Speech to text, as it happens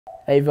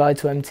Hey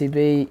Vital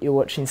MTB, you're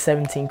watching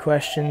 17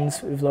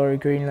 Questions with Laurie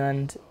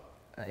Greenland.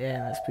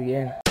 Yeah, let's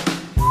begin.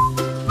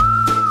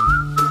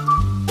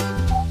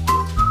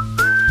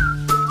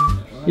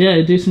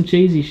 Yeah, do some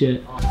cheesy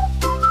shit.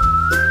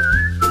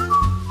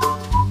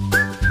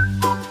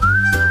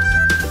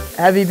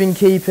 Have you been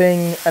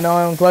keeping an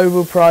eye on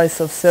global price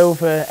of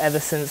silver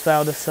ever since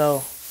Val di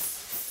Sole?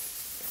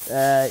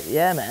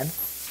 Yeah, man.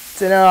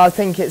 So no, I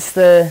think it's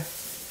the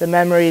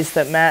memories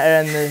that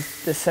matter, and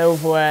the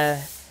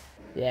silverware.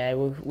 Yeah,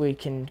 we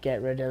can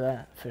get rid of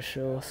that for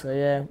sure. So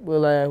yeah,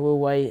 we'll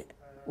wait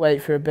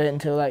for a bit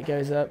until that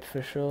goes up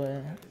for sure.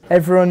 Yeah.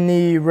 Everyone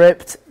knew you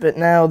ripped, but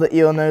now that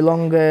you're no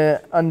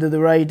longer under the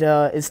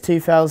radar, is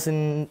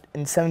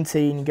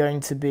 2017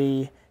 going to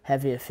be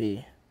heavier for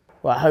you?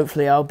 Well,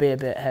 hopefully I'll be a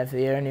bit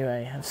heavier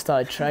anyway. I've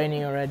started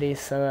training already,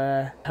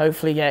 so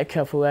hopefully get a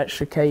couple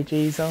extra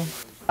kgs on.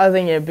 I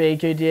think it'd be a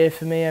good year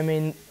for me. I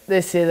mean,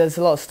 this year there's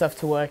a lot of stuff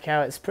to work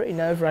out. It's pretty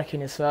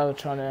nerve-wracking as well,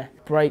 trying to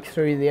break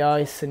through the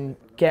ice and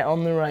get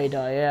on the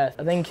radar, yeah.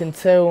 I think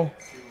until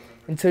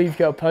you've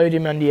got a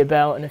podium under your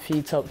belt and a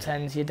few top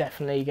tens, you're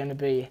definitely going to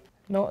be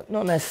not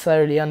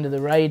necessarily under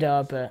the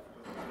radar, but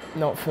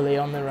not fully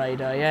on the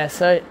radar, yeah.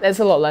 So there's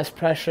a lot less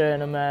pressure,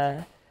 and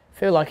I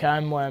feel like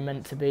I'm where I'm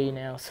meant to be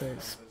now, so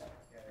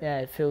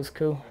it feels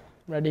cool,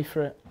 ready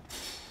for it.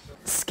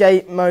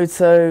 Skate,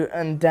 moto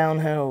and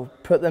downhill,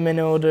 put them in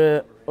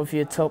order of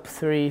your top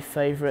 3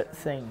 favourite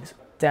things.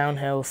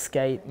 Downhill,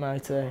 skate,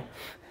 moto.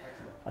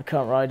 I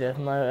can't ride a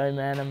moto,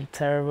 man, I'm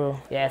terrible.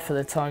 Yeah, for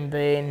the time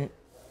being,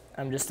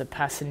 I'm just a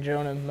passenger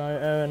on a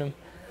moto, and I'm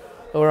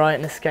alright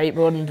in a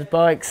skateboard and a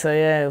bike, so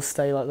yeah, it'll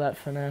stay like that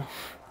for now.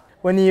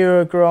 When you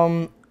were a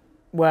grom,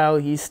 well,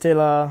 you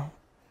still are,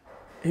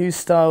 whose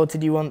style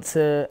did you want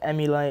to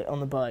emulate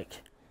on the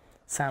bike?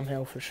 Sam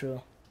Hill for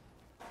sure.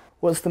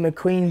 What's the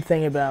McQueen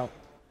thing about?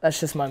 That's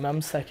just my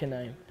mum's second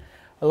name.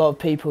 A lot of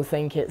people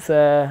think it's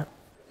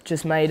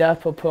just made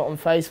up or put on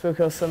Facebook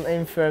or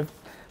something for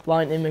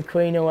Lightning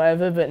McQueen or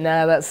whatever, but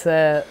now that's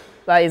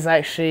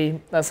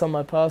on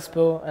my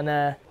passport,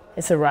 and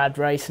it's a rad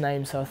race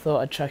name, so I thought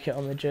I'd chuck it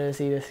on the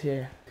jersey this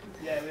year.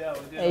 Yeah, we'll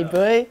do Hey that.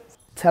 Boy,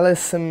 tell us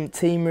some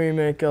team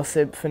rumour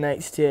gossip for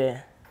next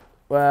year.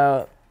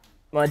 Well,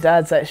 my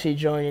dad's actually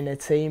joining a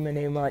team, and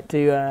he might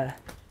do,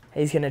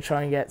 he's going to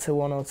try and get to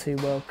 1 or 2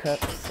 World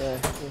Cups, so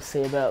we'll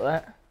see about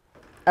that.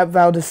 At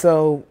Val di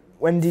Sole,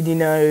 when did you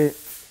know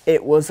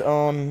it was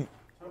on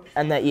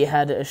and that you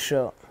had a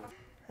shot?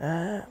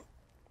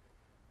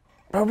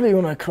 Probably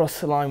when I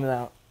crossed the line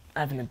without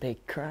having a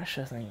big crash,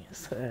 I think.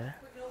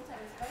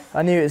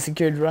 I knew it was a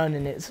good run,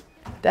 and it's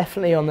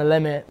definitely on the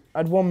limit. I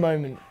had one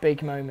moment,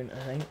 big moment, I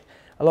think.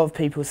 A lot of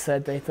people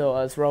said they thought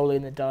I was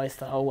rolling the dice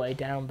the whole way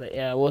down, but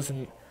yeah, I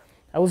wasn't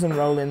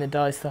rolling the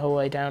dice the whole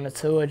way down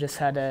at all. I just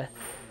had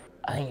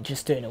I think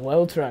just doing a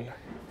world run.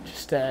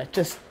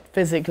 Just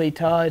physically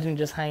tired and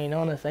just hanging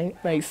on, I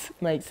think. Makes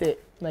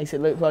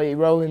it look like you're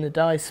rolling the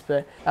dice,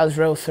 but that was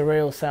real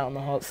surreal, sat on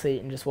the hot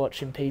seat and just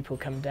watching people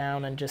come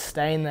down and just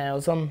staying there. I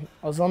was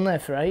on there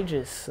for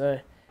ages, so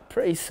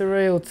pretty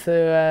surreal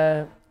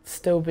to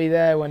still be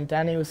there when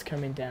Danny was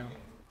coming down.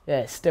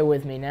 Yeah, it's still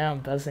with me now, I'm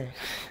buzzing.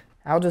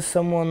 How does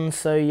someone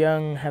so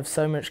young have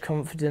so much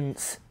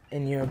confidence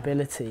in your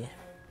ability?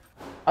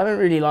 I don't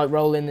really like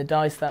rolling the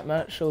dice that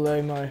much,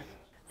 although my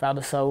Val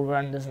di Sole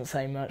run doesn't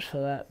say much for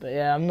that. But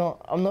yeah, I'm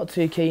not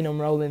too keen on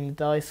rolling the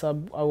dice.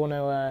 I'm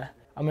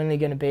only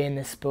going to be in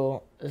this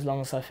sport as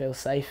long as I feel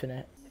safe in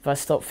it. If I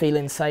stop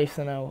feeling safe,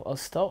 then I'll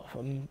stop.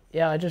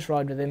 I just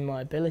ride within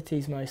my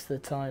abilities most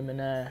of the time,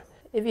 and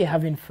if you're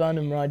having fun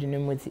and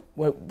riding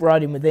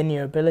within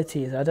your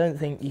abilities, I don't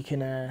think you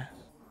can't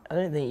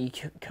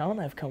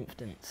have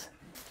confidence.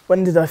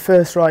 When did I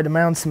first ride a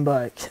mountain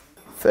bike?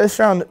 First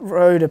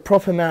rode a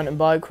proper mountain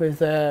bike with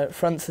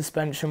front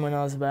suspension when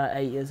I was about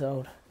 8 years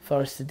old.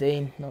 Forest of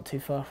Dean, not too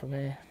far from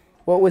here.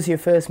 What was your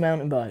first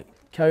mountain bike?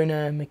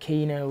 Kona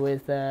Makina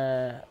with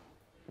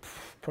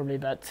probably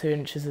about 2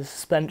 inches of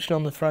suspension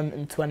on the front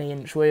and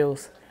 20-inch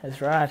wheels.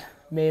 It's rad.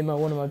 Me and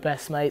one of my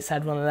best mates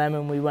had one of them,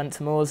 and we went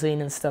to Morzine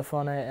and stuff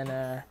on it,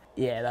 and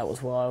yeah, that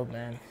was wild,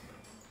 man.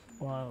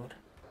 Wild.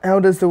 How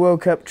does the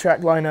World Cup track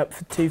lineup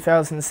for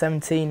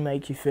 2017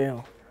 make you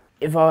feel?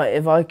 If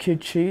I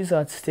could choose,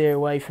 I'd steer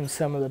away from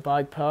some of the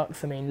bike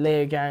parks. I mean,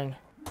 Leogang,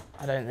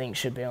 I don't think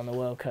should be on the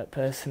World Cup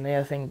personally.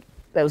 I think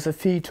there was a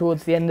few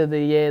towards the end of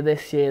the year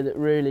this year that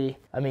really,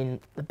 I mean,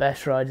 the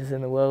best riders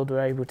in the world were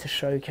able to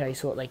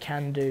showcase what they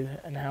can do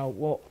and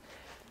what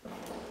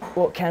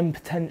can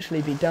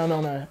potentially be done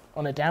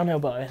on a downhill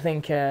bike. I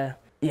think, yeah,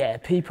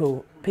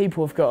 people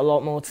have got a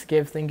lot more to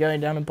give than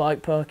going down a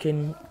bike park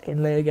in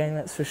Leogang,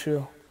 that's for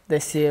sure.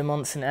 This year,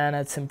 Mont Saint Anne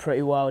had some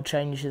pretty wild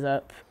changes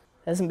up.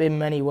 There hasn't been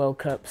many World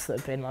Cups that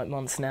have been like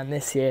Mont Saint Anne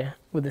this year,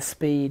 with the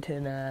speed,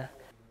 and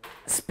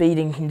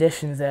speeding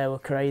conditions there were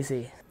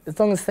crazy. As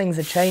long as things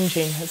are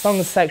changing, as long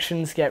as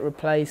sections get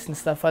replaced and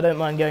stuff, I don't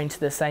mind going to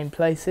the same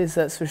places,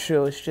 that's for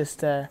sure. It's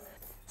just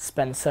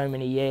spend so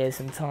many years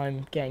and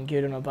time getting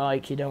good on a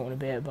bike, you don't want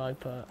to be at a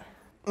bike park.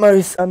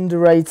 Most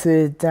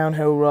underrated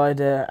downhill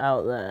rider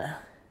out there?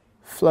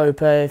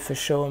 Flope for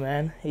sure,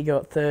 man. He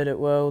got third at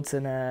Worlds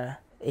and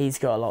he's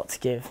got a lot to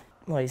give.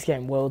 Well, he's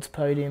getting Worlds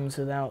podiums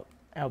without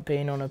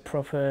being on a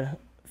proper,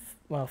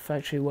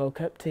 factory World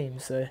Cup team.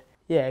 So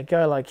yeah, a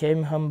guy like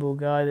him, humble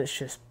guy that's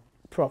just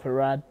proper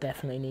rad,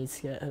 definitely needs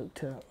to get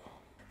hooked up.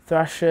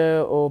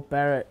 Thrasher or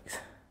Barracks?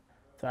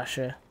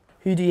 Thrasher.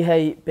 Who do you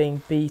hate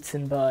being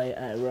beaten by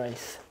at a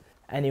race?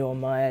 Anyone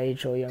my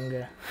age or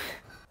younger.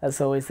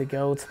 That's always the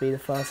goal, to be the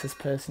fastest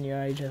person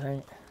your age, I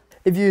think.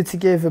 If you were to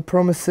give a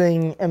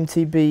promising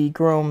MTB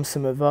Grom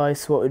some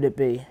advice, what would it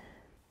be?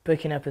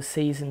 Booking up a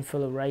season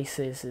full of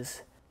races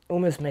is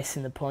almost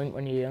missing the point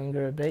when you're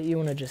younger a bit. You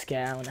want to just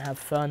get out and have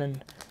fun,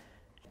 and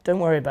don't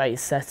worry about your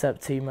setup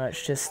too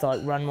much. Just like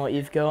run what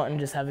you've got and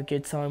just have a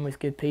good time with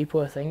good people.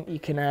 I think you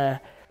can,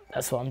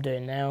 that's what I'm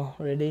doing now,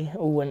 really.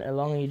 All winter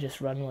long, you just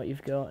run what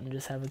you've got and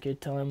just have a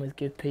good time with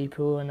good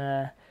people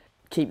and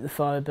keep the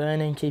fire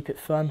burning, keep it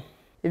fun.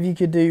 If you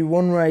could do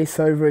one race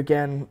over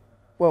again,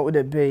 what would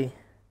it be?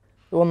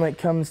 The one that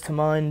comes to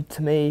mind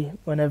to me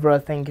whenever I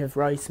think of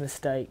race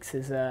mistakes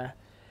is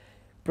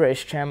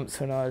British Champs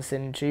when I was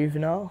in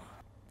juvenile.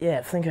 Yeah,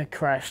 I think I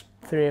crashed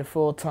 3 or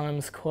 4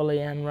 times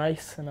quali and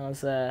race, and I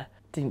was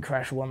didn't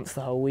crash once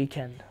the whole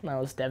weekend, and I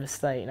was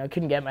devastating. I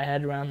couldn't get my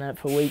head around that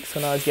for weeks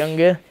when I was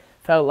younger.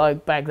 Felt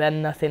like back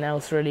then nothing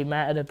else really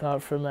mattered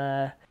apart from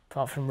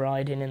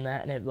riding and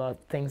that, and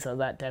things like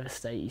that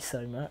devastate you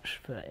so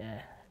much. But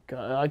yeah,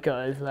 I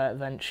got over that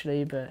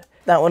eventually. But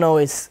that one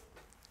always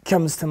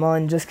comes to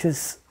mind just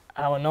because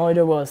how annoyed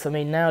I was. I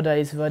mean,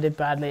 nowadays if I did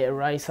badly at a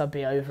race, I'd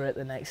be over it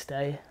the next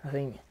day. I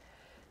think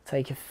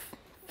take a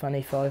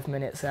funny 5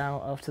 minutes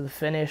out after the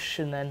finish,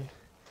 and then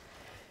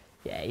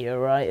yeah, you're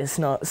right. It's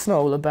not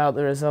all about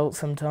the result.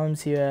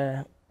 Sometimes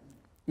you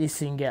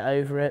soon get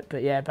over it.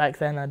 But yeah, back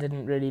then I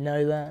didn't really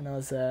know that, and I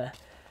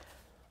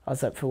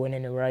was up for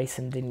winning a race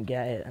and didn't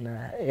get it, and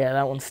yeah,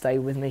 that one stayed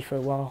with me for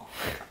a while.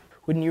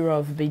 Wouldn't you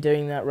rather be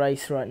doing that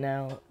race right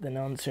now than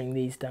answering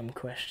these dumb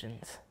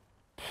questions?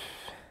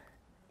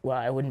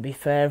 Well, it wouldn't be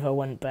fair if I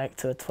went back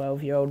to a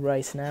 12-year-old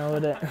race now,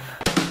 would it?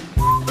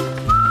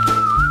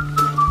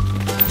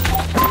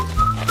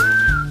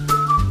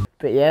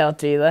 But yeah, I'll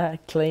do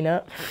that, clean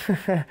up,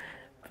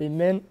 be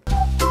mint.